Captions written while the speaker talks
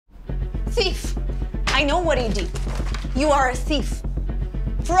Thief. I know what you did. You are a thief.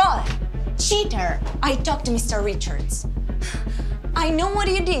 Fraud. Cheater. I talked to Mr. Richards. I know what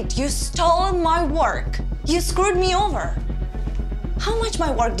you did. You stole my work. You screwed me over. How much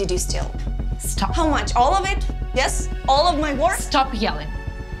my work did you steal? Stop. How much? All of it? Yes? All of my work? Stop yelling.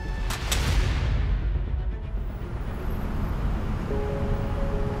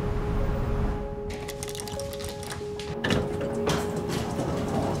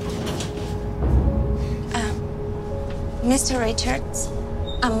 Mr. Richards,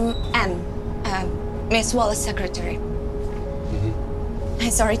 I'm Anne, Miss Wallace's secretary.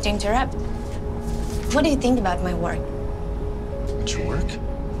 I'm sorry to interrupt. What do you think about my work? What's your work?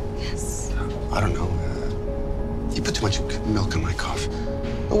 Yes. I don't know. You put too much milk in my coffee.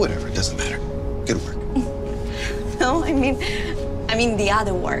 But whatever, it doesn't matter. Good work. No, I mean the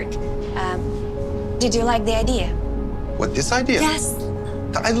other work. Did you like the idea? What, this idea? Yes.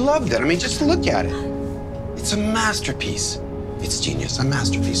 I loved it. I mean, just look at it. It's a masterpiece. It's genius. A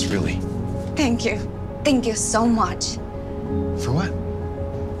masterpiece, really. Thank you. Thank you so much. For what?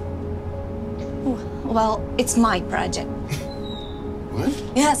 Well, it's my project. What?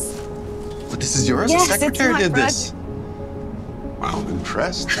 Yes. What, this is yours? Yes, the secretary it's my did this. Wow, I'm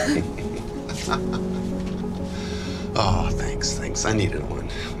impressed. Oh, thanks. I needed one.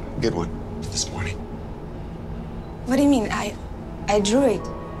 Good one this morning. What do you mean? I drew it.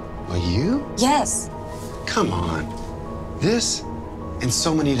 Well, you? Yes. Come on. This and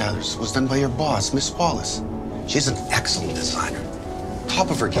so many others was done by your boss, Miss Wallace. She's an excellent designer. Top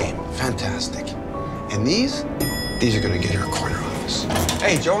of her game. Fantastic. And these are gonna get her a corner office.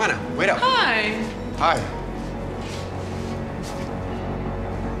 Hey, Joanna, wait up. Hi. Hi.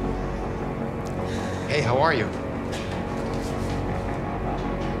 Hey, how are you?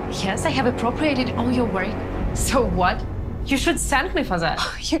 Yes, I have appropriated all your work. So what? You should thank me for that.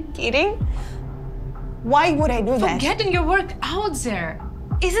 Are you kidding? Why would I do For that? getting your work out there.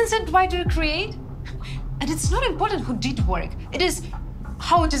 Isn't that why do you create? And it's not important who did work. It is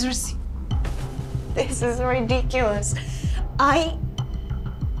how it is received. This is ridiculous. I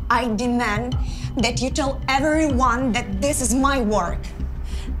demand that you tell everyone that this is my work.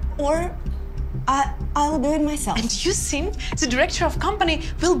 Or I'll do it myself. And you think the director of company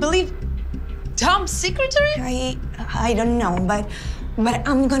will believe dumb secretary? I don't know, but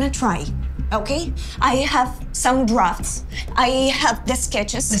I'm gonna try, okay? I have some drafts. I have the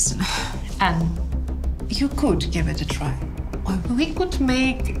sketches. Listen, Anne, you could give it a try. Or we could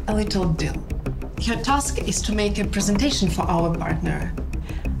make a little deal. Your task is to make a presentation for our partner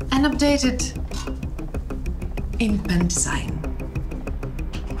and update it in pen design.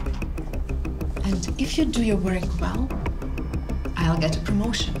 And if you do your work well, I'll get a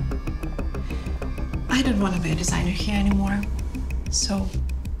promotion. I don't want to be a designer here anymore, so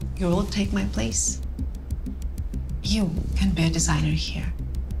you will take my place. You can be a designer here,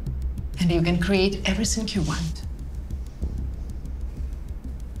 and you can create everything you want.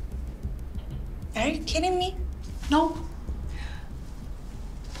 Are you kidding me? No.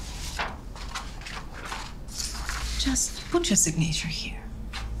 Just put your signature here.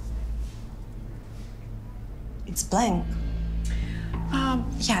 It's blank.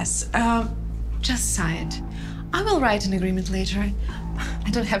 Yes, just sign it. I will write an agreement later. I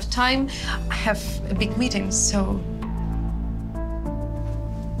don't have time. I have a big meeting, so...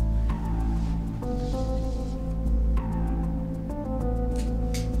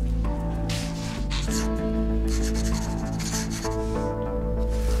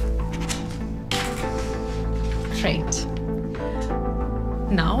 Great.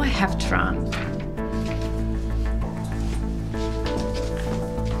 Now I have to run.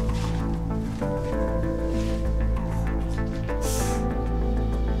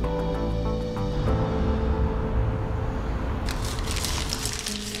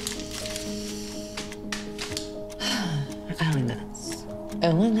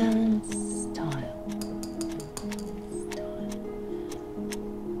 Elegance, style.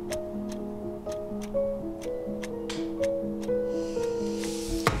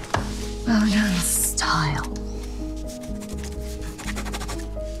 Elegance, style.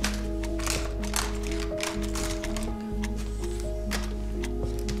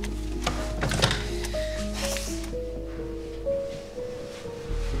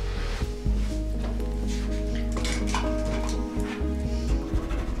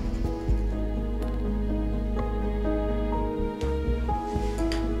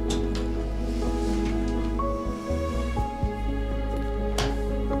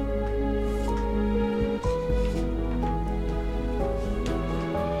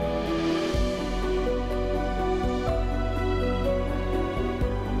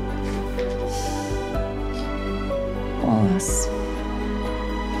 Wallace.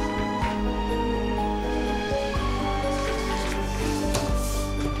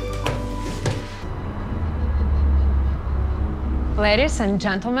 Ladies and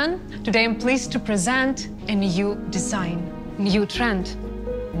gentlemen, today I'm pleased to present a new design, new trend,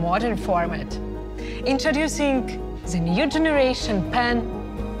 modern format. Introducing the new generation pen,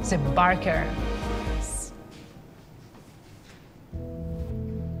 the Barker.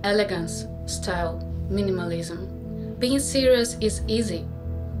 Elegance, style, minimalism. Being serious is easy.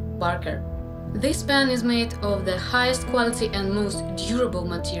 Barker. This pen is made of the highest quality and most durable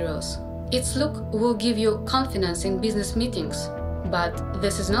materials. Its look will give you confidence in business meetings. But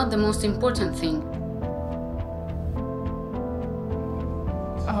this is not the most important thing.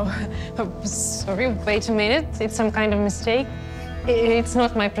 Oh, sorry, wait a minute. It's some kind of mistake. It's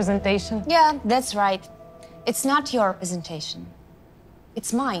not my presentation. Yeah, that's right. It's not your presentation.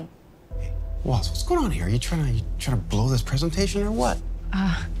 It's mine. Wallace, what's going on here? Are you trying to blow this presentation or what?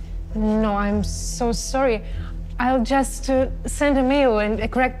 No, I'm so sorry. I'll just send a mail and a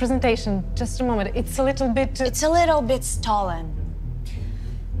correct presentation. Just a moment. It's a little bit... It's a little bit stolen.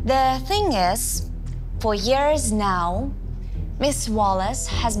 The thing is, for years now, Miss Wallace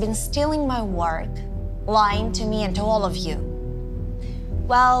has been stealing my work, lying to me and to all of you.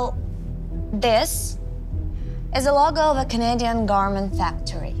 Well, this is a logo of a Canadian garment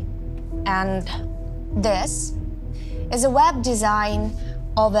factory. And this is a web design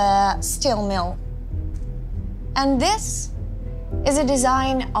of a steel mill. And this is a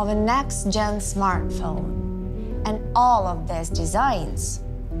design of a next-gen smartphone. And all of these designs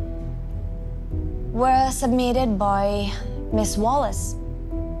were submitted by Miss Wallace.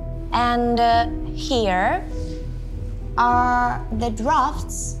 And here are the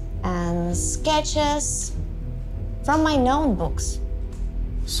drafts and sketches from my notebooks.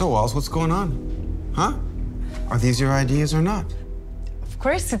 So, Wallace, what's going on? Huh? Are these your ideas or not? Of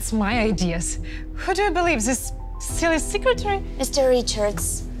course, it's my ideas. Who do you believe, this silly secretary? Mr.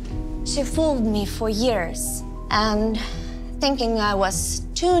 Richards, she fooled me for years, and thinking I was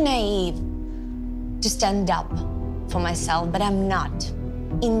too naive to stand up for myself, but I'm not.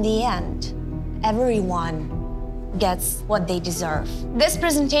 In the end, everyone gets what they deserve. This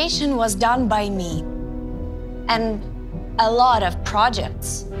presentation was done by me, and a lot of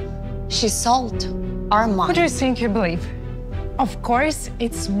projects she sold are mine. Who do you think you believe? Of course,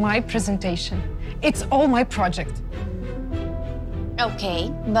 it's my presentation. It's all my project. Okay,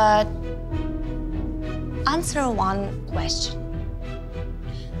 but answer one question.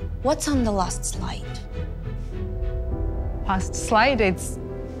 What's on the last slide? Last slide, it's...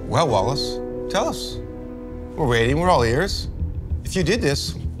 Well, Wallace, tell us. We're waiting, we're all ears. If you did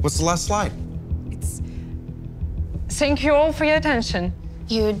this, what's the last slide? Thank you all for your attention.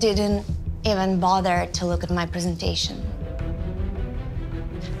 You didn't even bother to look at my presentation.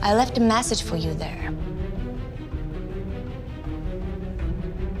 I left a message for you there.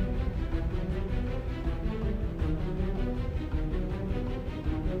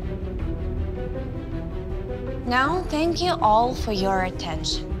 Now, thank you all for your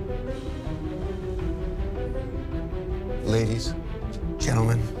attention. Ladies,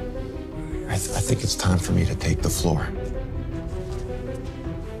 gentlemen, I think it's time for me to take the floor.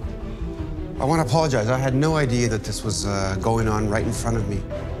 I want to apologize. I had no idea that this was going on right in front of me.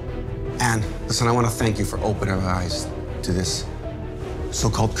 And listen, I want to thank you for opening our eyes to this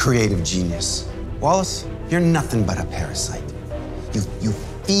so-called creative genius. Wallace, you're nothing but a parasite. You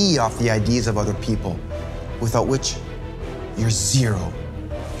feed off the ideas of other people, without which you're zero,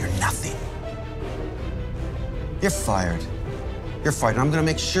 you're nothing. You're fired. You're fired. And I'm gonna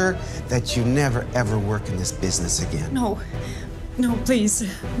make sure that you never, ever work in this business again. No, please,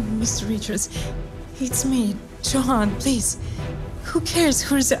 Mr. Richards. It's me, John, please. Who cares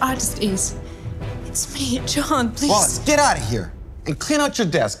who the artist is? It's me, John, please. Wallace, get out of here and clean out your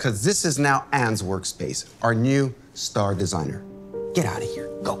desk, because this is now Anne's workspace, our new star designer. Get out of here,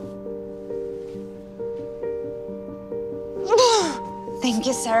 go. Thank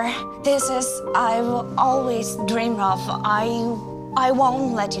you, sir. This is I've always dreamed of. I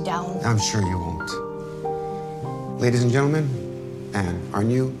won't let you down. I'm sure you won't. Ladies and gentlemen, Anne, our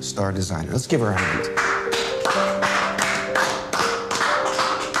new star designer. Let's give her a hand.